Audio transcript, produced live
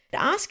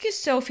Ask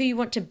yourself who you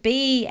want to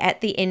be at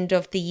the end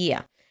of the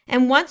year.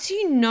 And once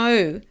you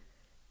know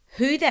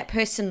who that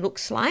person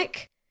looks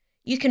like,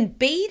 you can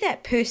be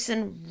that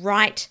person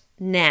right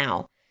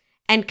now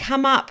and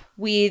come up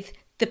with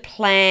the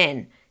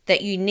plan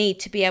that you need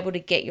to be able to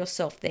get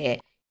yourself there.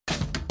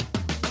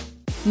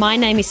 My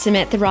name is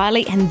Samantha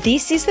Riley, and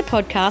this is the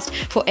podcast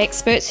for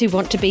experts who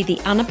want to be the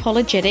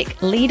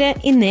unapologetic leader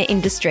in their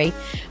industry.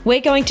 We're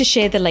going to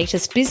share the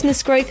latest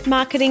business growth,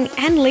 marketing,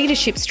 and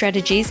leadership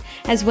strategies,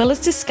 as well as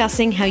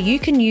discussing how you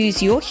can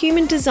use your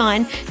human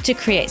design to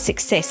create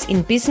success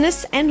in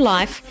business and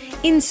life,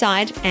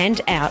 inside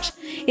and out.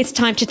 It's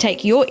time to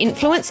take your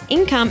influence,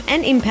 income,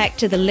 and impact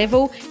to the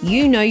level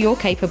you know you're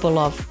capable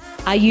of.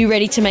 Are you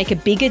ready to make a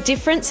bigger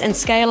difference and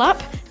scale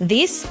up?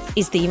 This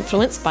is the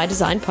Influence by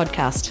Design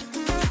podcast.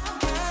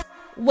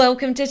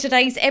 Welcome to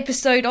today's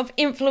episode of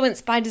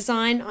Influence by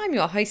Design. I'm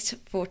your host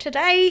for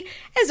today,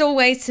 as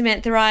always,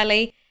 Samantha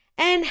Riley,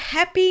 and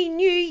Happy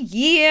New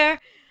Year.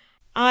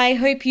 I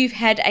hope you've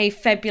had a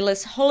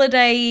fabulous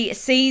holiday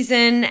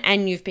season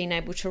and you've been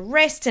able to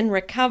rest and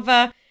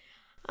recover.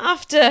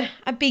 After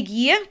a big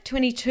year,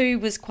 22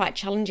 was quite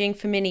challenging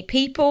for many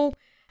people.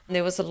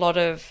 There was a lot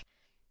of,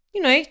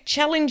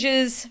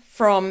 challenges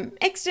from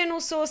external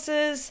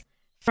sources.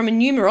 From a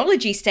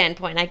numerology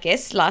standpoint, I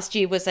guess, last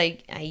year was a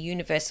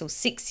universal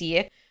 6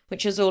 year,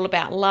 which is all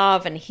about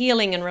love and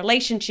healing and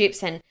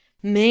relationships. And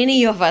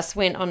many of us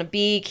went on a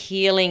big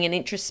healing and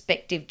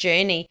introspective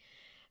journey.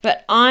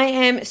 But I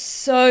am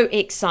so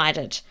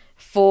excited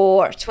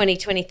for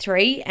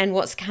 2023 and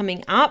what's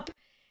coming up.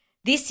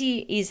 This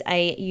year is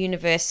a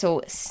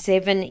universal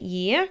 7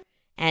 year,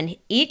 and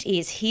it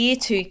is here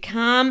to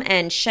come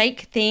and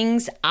shake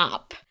things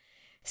up.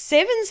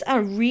 Sevens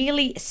are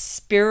really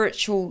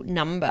spiritual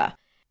number.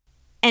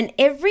 And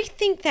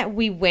everything that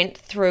we went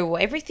through, or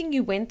everything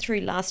you went through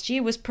last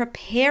year, was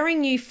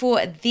preparing you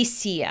for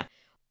this year.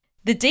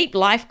 The deep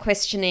life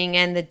questioning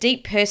and the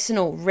deep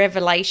personal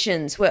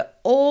revelations were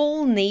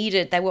all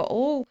needed. They were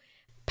all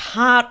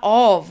part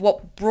of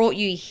what brought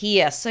you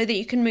here so that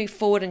you can move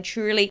forward and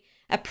truly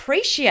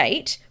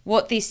appreciate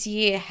what this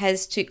year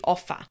has to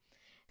offer.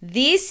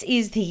 This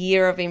is the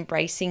year of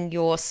embracing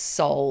your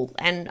soul.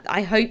 And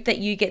I hope that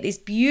you get this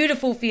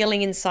beautiful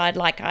feeling inside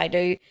like I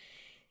do.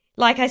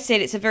 Like I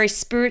said, it's a very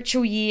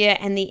spiritual year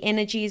and the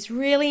energy is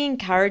really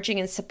encouraging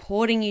and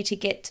supporting you to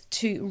get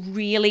to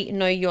really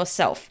know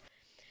yourself.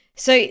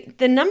 So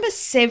the number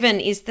 7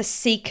 is the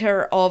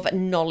seeker of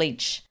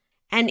knowledge,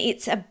 and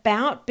it's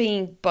about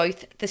being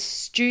both the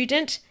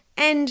student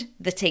and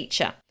the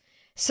teacher.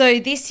 So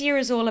this year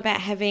is all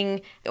about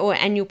having,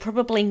 and you'll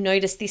probably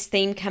notice this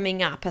theme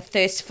coming up, a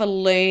thirst for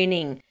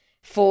learning,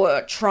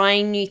 for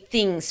trying new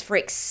things, for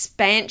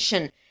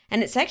expansion.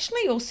 And it's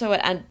actually also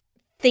a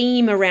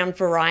theme around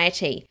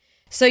variety.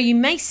 So you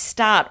may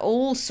start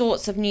all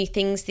sorts of new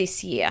things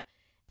this year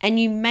and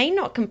you may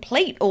not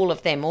complete all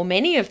of them or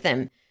many of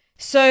them.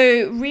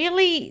 So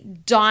really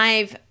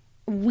dive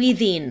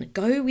within,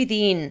 go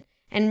within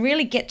and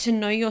really get to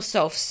know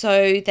yourself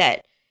so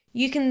that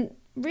you can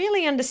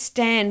really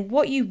understand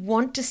what you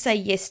want to say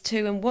yes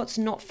to and what's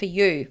not for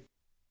you.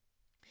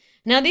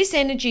 Now, this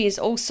energy is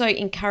also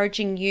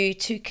encouraging you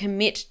to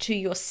commit to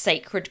your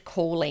sacred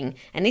calling.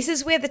 And this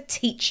is where the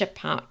teacher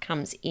part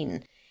comes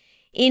in.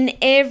 In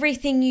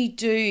everything you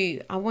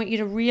do, I want you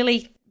to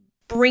really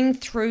bring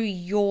through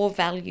your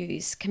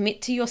values,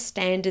 commit to your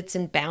standards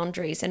and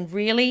boundaries, and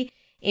really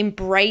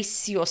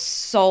embrace your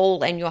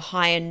soul and your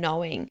higher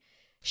knowing.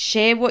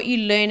 Share what you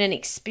learn and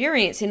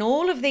experience in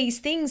all of these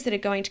things that are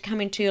going to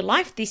come into your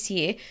life this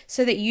year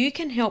so that you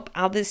can help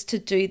others to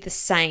do the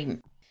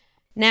same.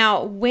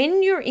 Now,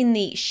 when you're in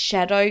the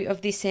shadow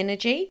of this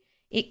energy,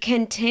 it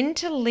can tend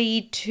to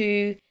lead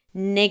to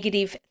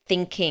negative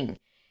thinking.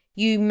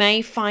 You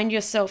may find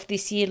yourself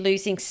this year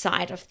losing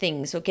sight of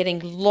things or getting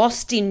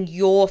lost in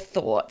your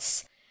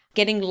thoughts,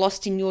 getting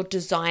lost in your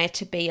desire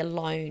to be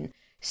alone.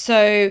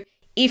 So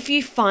if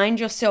you find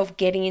yourself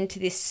getting into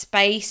this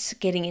space,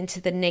 getting into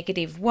the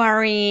negative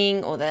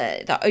worrying or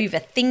the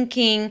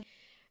overthinking,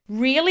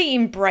 really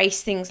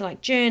embrace things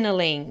like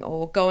journaling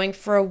or going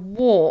for a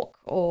walk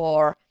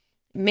or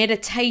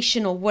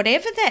meditation or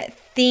whatever that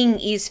thing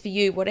is for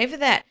you, whatever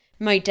that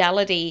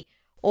modality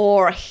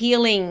or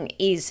healing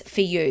is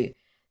for you.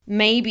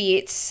 Maybe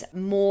it's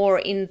more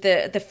in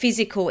the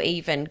physical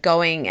even,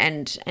 going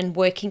and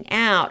working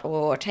out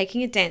or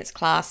taking a dance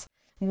class,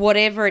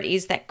 whatever it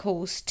is that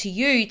calls to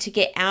you to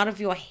get out of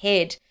your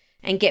head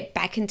and get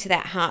back into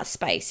that heart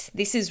space.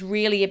 This is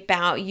really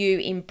about you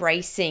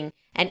embracing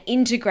and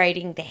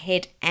integrating the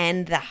head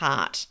and the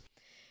heart.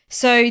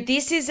 So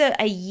this is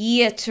a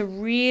year to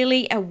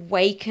really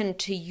awaken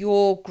to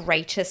your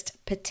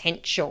greatest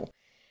potential.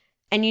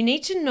 And you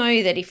need to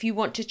know that if you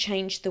want to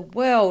change the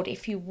world,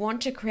 if you want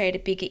to create a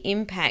bigger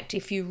impact,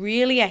 if you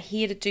really are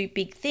here to do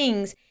big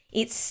things,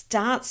 it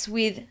starts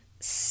with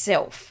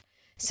self.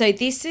 So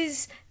this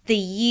is the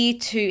year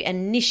to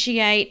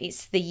initiate,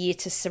 it's the year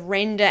to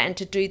surrender and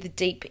to do the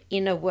deep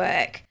inner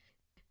work.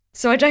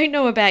 So I don't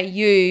know about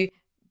you,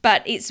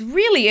 but it's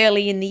really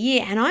early in the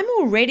year and I'm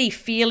already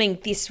feeling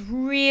this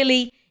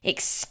really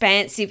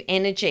expansive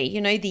energy.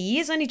 The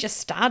year's only just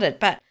started,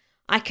 but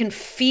I can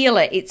feel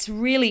it. It's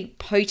really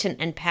potent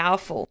and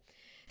powerful.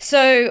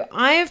 So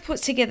I have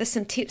put together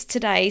some tips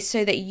today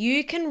so that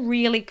you can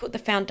really put the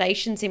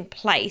foundations in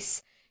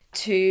place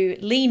to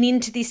lean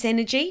into this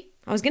energy.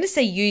 I was going to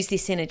say use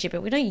this energy,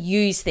 but we don't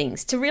use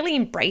things, to really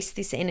embrace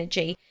this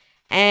energy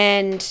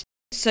and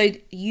so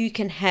you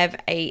can have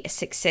a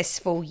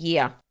successful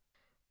year.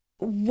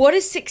 What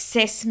does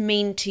success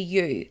mean to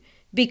you?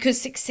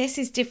 Because success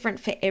is different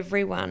for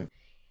everyone.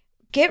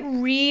 Get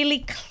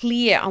really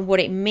clear on what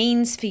it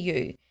means for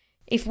you.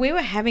 If we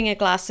were having a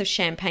glass of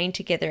champagne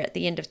together at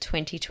the end of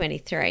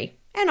 2023,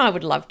 and I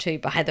would love to,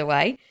 by the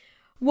way,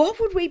 what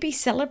would we be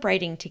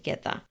celebrating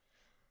together?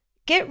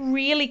 Get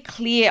really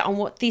clear on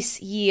what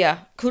this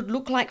year could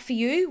look like for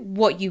you,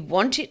 what you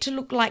want it to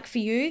look like for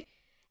you,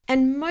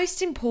 and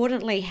most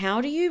importantly,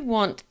 how do you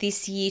want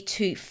this year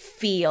to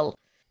feel?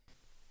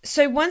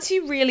 So once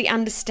you really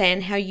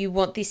understand how you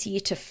want this year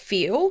to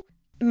feel,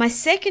 my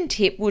second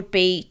tip would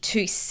be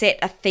to set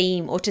a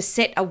theme or to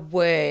set a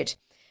word.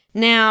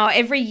 Now,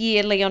 every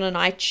year, Leon and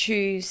I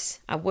choose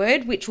a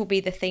word, which will be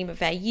the theme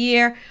of our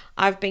year.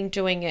 I've been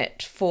doing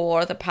it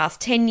for the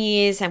past 10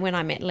 years. And when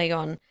I met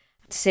Leon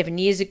 7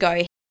 years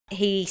ago,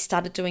 he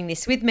started doing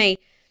this with me.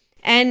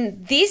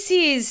 And this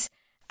is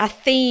a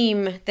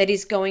theme that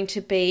is going to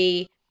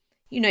be,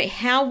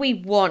 how we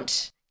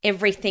want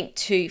everything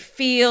to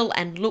feel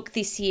and look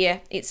this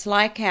year. It's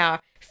like our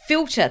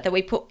filter that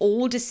we put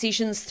all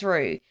decisions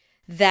through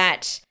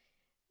that,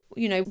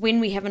 when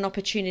we have an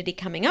opportunity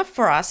coming up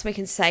for us, we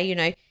can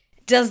say,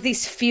 does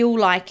this feel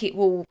like it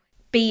will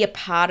be a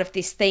part of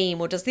this theme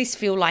or does this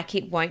feel like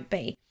it won't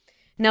be?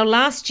 Now,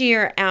 last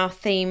year, our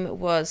theme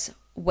was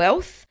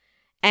wealth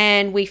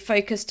and we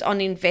focused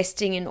on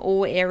investing in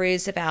all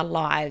areas of our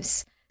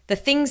lives, the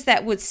things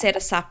that would set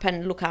us up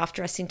and look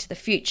after us into the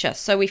future.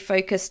 So we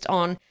focused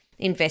on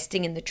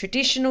investing in the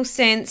traditional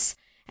sense,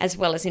 as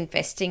well as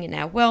investing in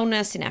our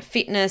wellness, in our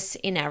fitness,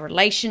 in our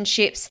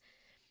relationships.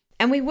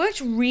 And we worked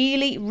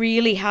really,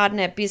 really hard in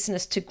our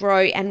business to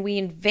grow, and we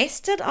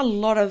invested a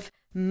lot of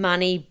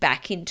money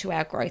back into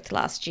our growth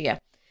last year.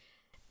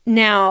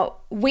 Now,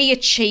 we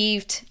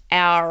achieved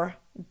our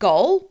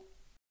goal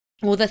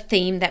or the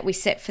theme that we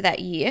set for that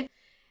year.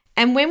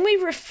 And when we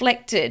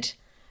reflected,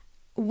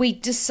 we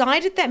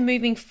decided that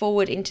moving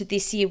forward into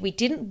this year, we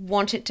didn't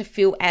want it to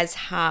feel as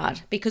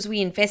hard because we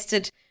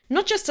invested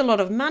not just a lot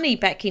of money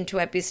back into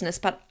our business,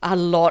 but a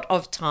lot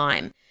of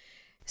time.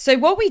 So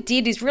what we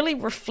did is really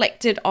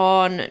reflected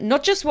on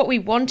not just what we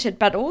wanted,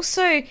 but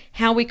also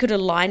how we could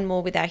align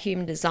more with our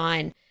human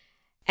design.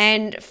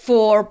 And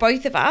for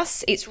both of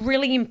us, it's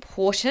really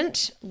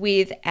important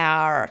with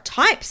our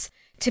types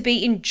to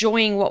be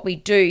enjoying what we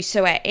do.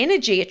 So our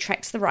energy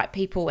attracts the right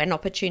people and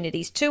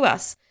opportunities to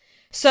us.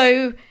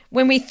 So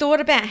when we thought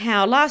about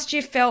how last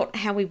year felt,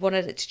 how we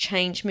wanted it to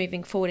change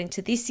moving forward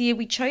into this year,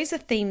 we chose a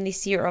theme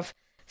this year of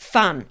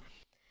fun.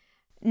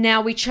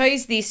 Now, we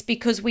chose this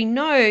because we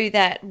know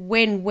that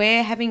when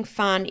we're having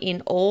fun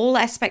in all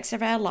aspects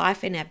of our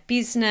life, in our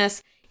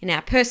business, in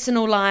our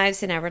personal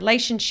lives, in our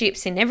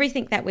relationships, in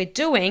everything that we're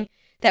doing,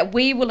 that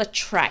we will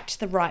attract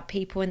the right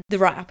people and the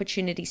right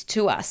opportunities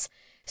to us.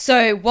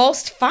 So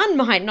whilst fun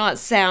might not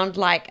sound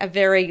like a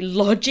very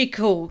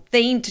logical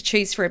theme to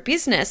choose for a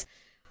business,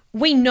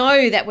 we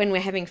know that when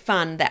we're having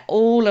fun, that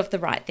all of the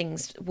right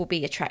things will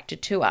be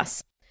attracted to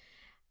us.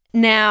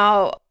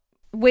 Now,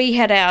 we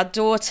had our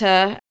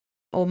daughter,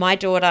 or my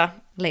daughter,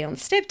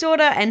 Leon's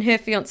stepdaughter, and her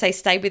fiance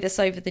stay with us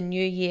over the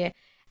new year.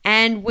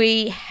 And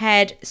we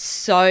had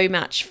so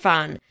much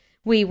fun.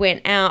 We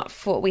went out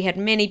we had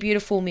many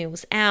beautiful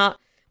meals out.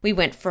 We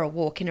went for a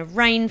walk in a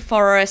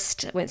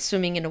rainforest, went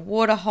swimming in a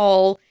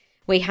waterhole.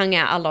 We hung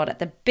out a lot at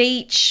the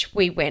beach.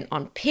 We went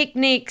on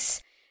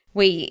picnics.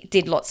 We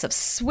did lots of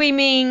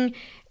swimming.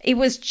 It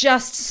was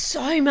just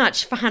so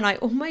much fun. I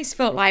almost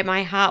felt like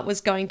my heart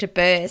was going to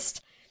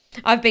burst.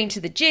 I've been to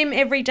the gym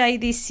every day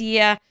this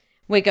year.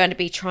 We're going to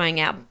be trying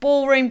out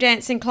ballroom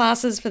dancing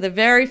classes for the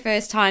very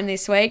first time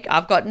this week.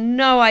 I've got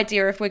no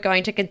idea if we're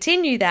going to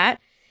continue that,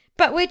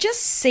 but we're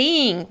just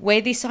seeing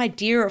where this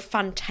idea of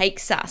fun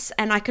takes us.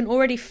 And I can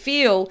already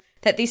feel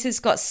that this has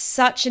got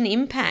such an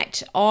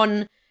impact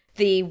on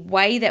the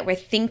way that we're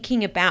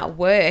thinking about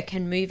work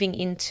and moving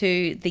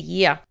into the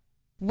year.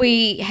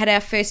 We had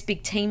our first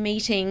big team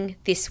meeting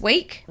this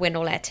week when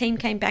all our team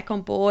came back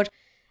on board,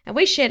 and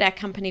we shared our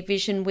company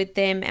vision with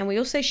them, and we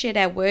also shared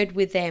our word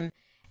with them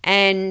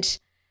and,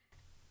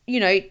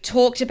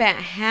 talked about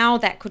how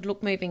that could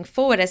look moving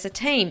forward as a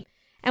team.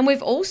 And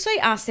we've also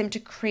asked them to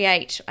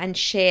create and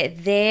share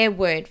their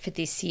word for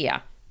this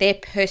year, their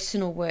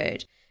personal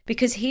word.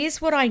 Because here's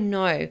what I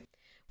know.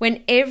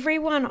 When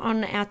everyone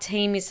on our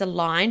team is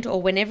aligned, or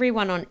when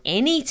everyone on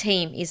any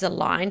team is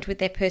aligned with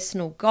their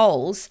personal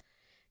goals,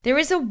 there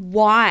is a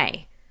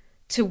why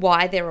to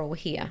why they're all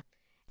here.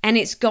 And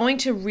it's going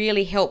to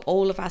really help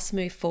all of us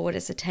move forward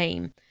as a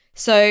team.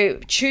 So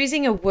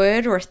choosing a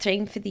word or a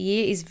theme for the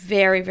year is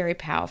very, very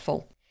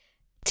powerful.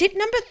 Tip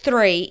number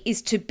 3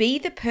 is to be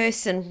the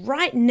person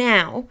right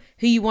now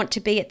who you want to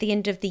be at the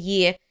end of the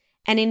year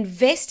and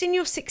invest in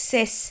your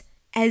success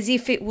as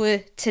if it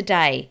were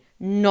today,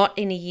 not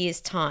in a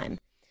year's time.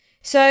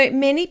 So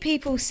many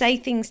people say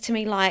things to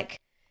me like,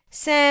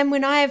 Sam,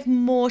 when I have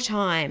more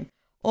time,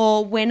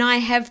 or when I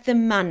have the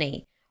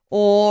money,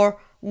 or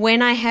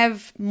when I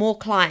have more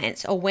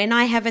clients, or when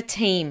I have a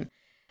team,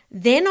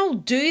 then I'll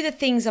do the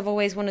things I've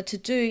always wanted to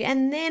do,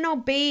 and then I'll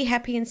be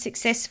happy and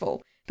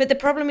successful. But the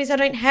problem is I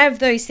don't have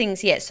those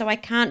things yet, so I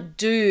can't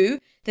do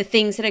the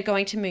things that are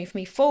going to move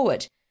me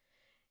forward.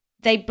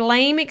 They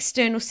blame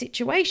external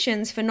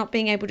situations for not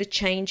being able to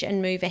change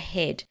and move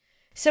ahead.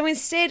 So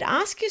instead,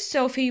 ask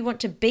yourself who you want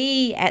to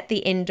be at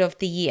the end of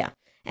the year.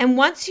 And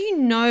once you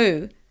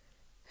know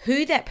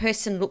who that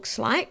person looks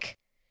like,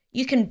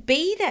 you can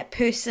be that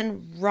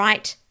person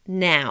right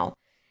now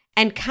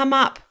and come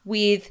up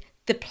with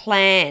the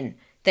plan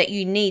that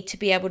you need to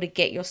be able to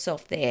get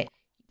yourself there.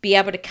 Be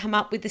able to come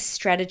up with a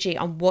strategy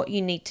on what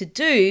you need to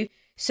do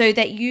so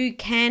that you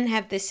can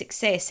have the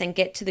success and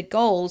get to the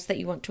goals that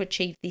you want to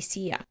achieve this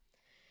year.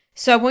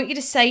 So I want you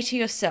to say to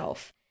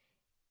yourself,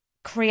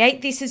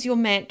 create this as your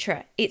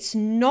mantra. It's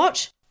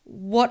not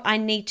what I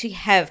need to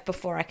have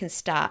before I can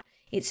start.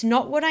 It's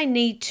not what I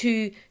need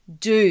to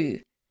do.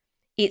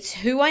 It's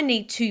who I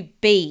need to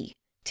be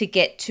to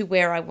get to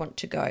where I want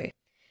to go.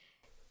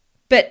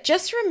 But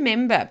just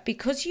remember,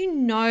 because you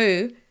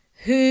know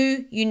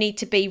who you need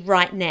to be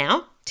right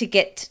now to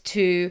get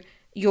to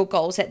your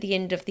goals at the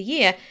end of the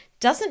year,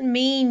 doesn't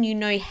mean you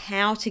know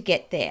how to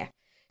get there.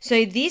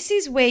 So this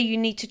is where you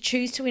need to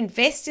choose to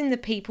invest in the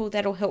people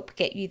that'll help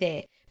get you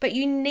there. But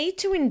you need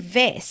to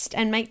invest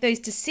and make those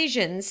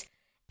decisions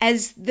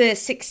as the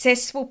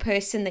successful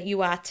person that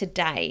you are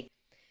today.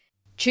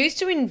 Choose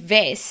to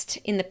invest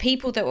in the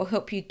people that will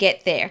help you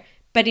get there,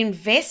 but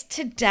invest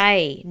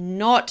today,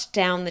 not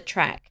down the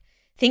track.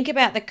 Think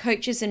about the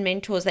coaches and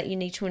mentors that you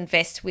need to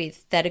invest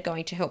with that are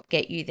going to help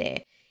get you there.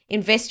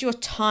 Invest your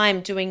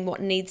time doing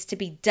what needs to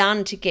be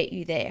done to get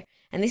you there.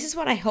 And this is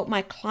what I help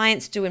my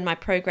clients do in my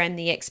program,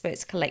 The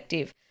Experts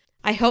Collective.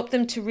 I help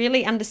them to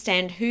really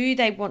understand who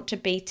they want to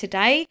be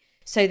today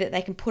so that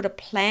they can put a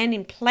plan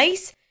in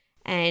place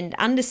and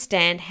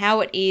understand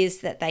how it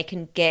is that they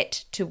can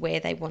get to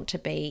where they want to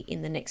be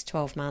in the next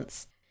 12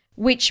 months.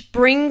 Which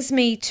brings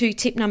me to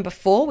tip number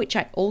 4, which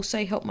I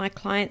also help my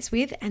clients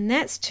with, and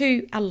that's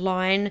to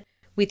align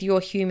with your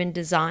human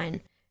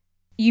design.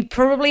 You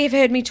probably have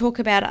heard me talk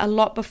about it a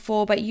lot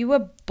before, but you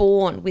were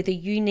born with a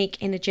unique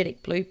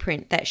energetic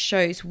blueprint that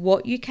shows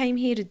what you came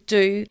here to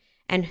do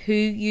and who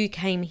you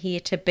came here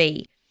to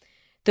be.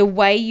 The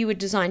way you were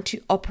designed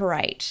to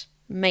operate,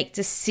 make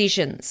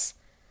decisions,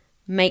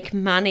 make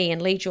money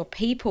and lead your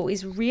people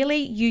is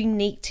really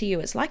unique to you.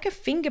 It's like a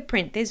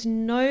fingerprint. There's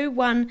no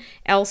one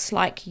else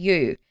like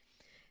you.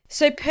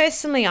 So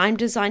personally, I'm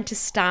designed to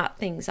start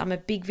things. I'm a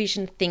big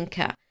vision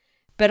thinker,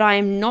 but I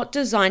am not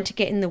designed to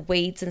get in the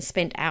weeds and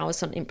spend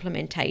hours on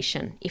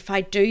implementation. If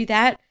I do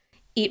that,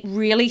 it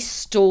really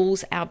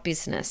stalls our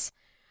business.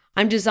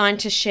 I'm designed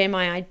to share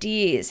my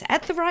ideas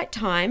at the right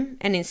time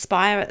and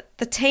inspire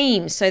the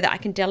team so that I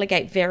can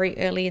delegate very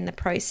early in the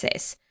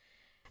process.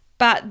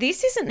 But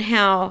this isn't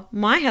how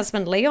my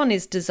husband Leon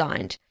is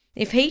designed.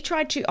 If he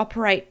tried to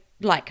operate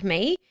like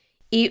me,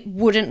 it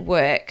wouldn't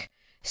work.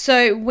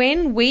 So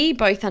when we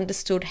both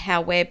understood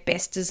how we're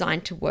best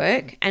designed to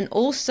work and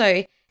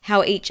also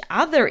how each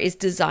other is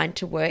designed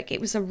to work, it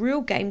was a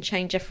real game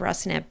changer for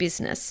us in our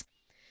business.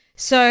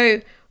 So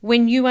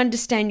when you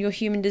understand your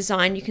human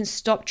design, you can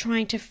stop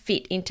trying to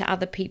fit into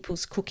other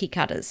people's cookie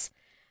cutters.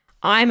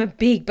 I'm a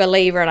big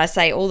believer, and I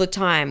say all the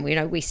time,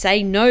 we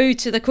say no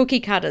to the cookie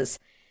cutters.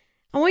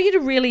 I want you to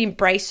really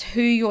embrace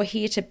who you're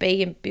here to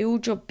be and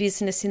build your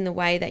business in the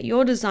way that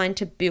you're designed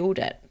to build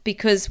it,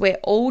 because we're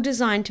all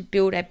designed to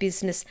build our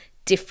business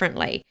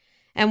differently.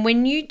 And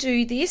when you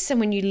do this and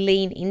when you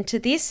lean into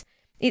this,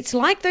 it's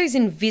like those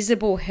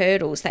invisible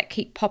hurdles that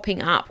keep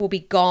popping up will be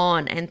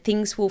gone and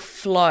things will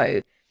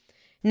flow.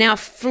 Now,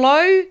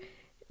 flow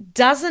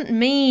doesn't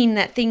mean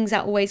that things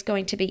are always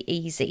going to be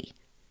easy.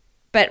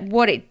 But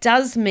what it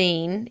does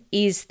mean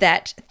is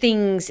that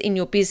things in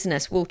your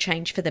business will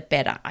change for the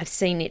better. I've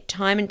seen it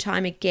time and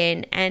time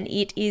again, and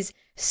it is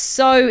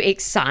so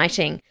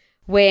exciting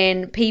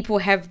when people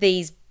have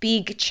these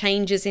big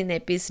changes in their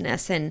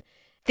business and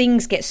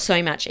things get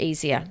so much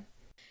easier.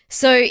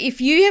 So if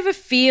you have a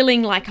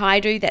feeling like I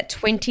do that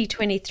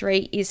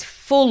 2023 is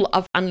full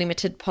of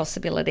unlimited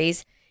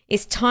possibilities,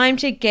 it's time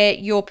to get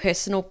your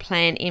personal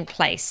plan in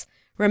place.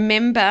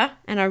 Remember,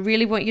 and I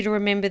really want you to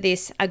remember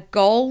this, a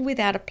goal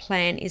without a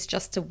plan is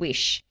just a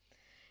wish.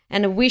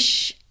 And a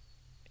wish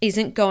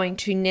isn't going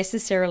to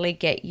necessarily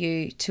get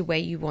you to where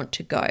you want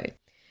to go.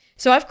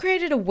 So I've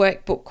created a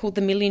workbook called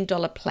the $1 Million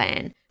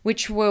Plan,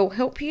 which will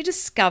help you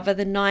discover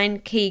the 9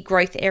 key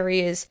growth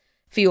areas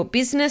for your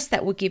business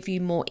that will give you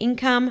more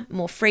income,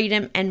 more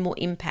freedom, and more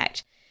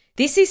impact.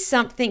 This is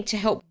something to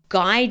help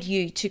guide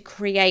you to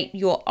create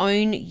your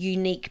own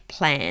unique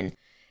plan.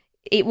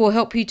 It will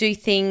help you do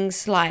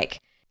things like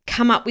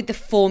come up with the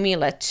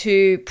formula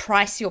to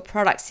price your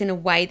products in a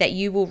way that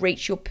you will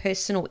reach your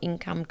personal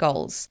income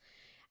goals.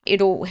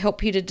 It'll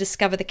help you to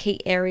discover the key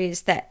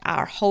areas that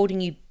are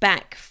holding you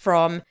back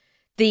from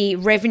the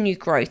revenue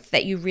growth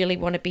that you really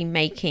want to be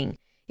making.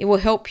 It will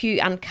help you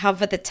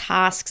uncover the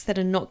tasks that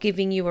are not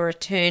giving you a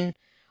return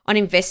on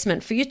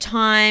investment for your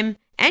time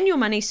and your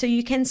money, so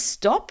you can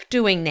stop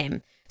doing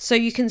them, so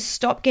you can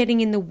stop getting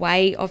in the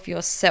way of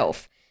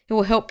yourself. It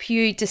will help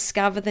you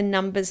discover the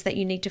numbers that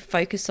you need to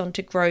focus on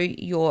to grow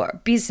your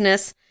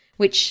business,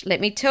 which,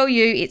 let me tell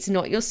you, it's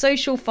not your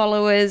social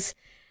followers.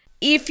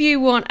 If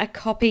you want a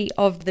copy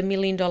of the $1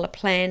 Million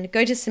Plan,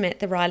 go to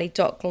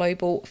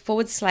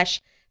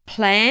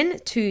SamanthaRiley.global/plan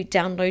to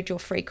download your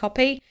free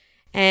copy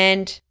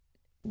and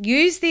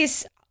use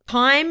this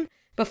time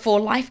before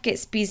life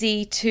gets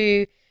busy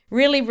to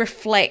really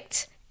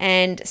reflect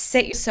and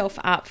set yourself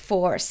up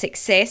for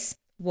success,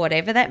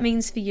 whatever that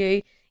means for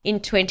you, in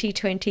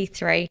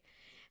 2023.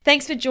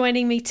 Thanks for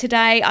joining me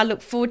today. I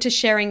look forward to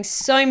sharing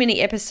so many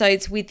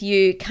episodes with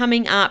you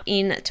coming up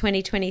in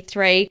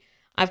 2023.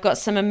 I've got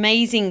some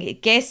amazing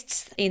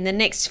guests in the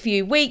next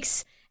few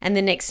weeks and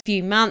the next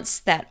few months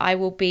that I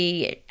will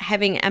be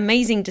having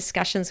amazing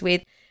discussions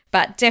with,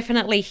 but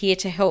definitely here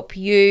to help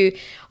you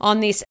on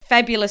this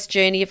fabulous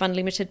journey of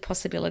unlimited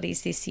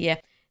possibilities this year.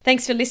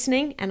 Thanks for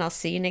listening, and I'll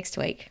see you next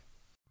week.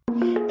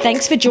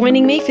 Thanks for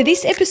joining me for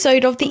this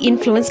episode of the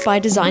Influence by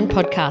Design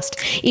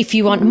podcast. If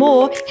you want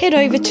more, head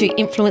over to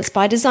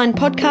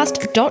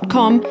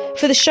influencebydesignpodcast.com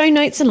for the show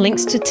notes and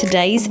links to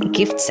today's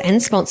gifts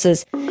and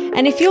sponsors.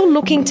 And if you're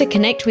looking to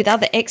connect with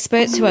other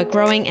experts who are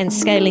growing and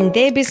scaling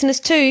their business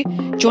too,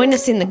 join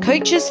us in the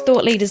Coaches,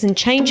 Thought Leaders and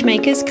Change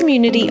Makers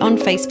community on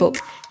Facebook.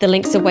 The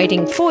links are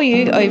waiting for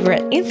you over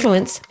at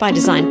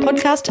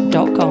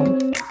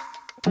influencebydesignpodcast.com.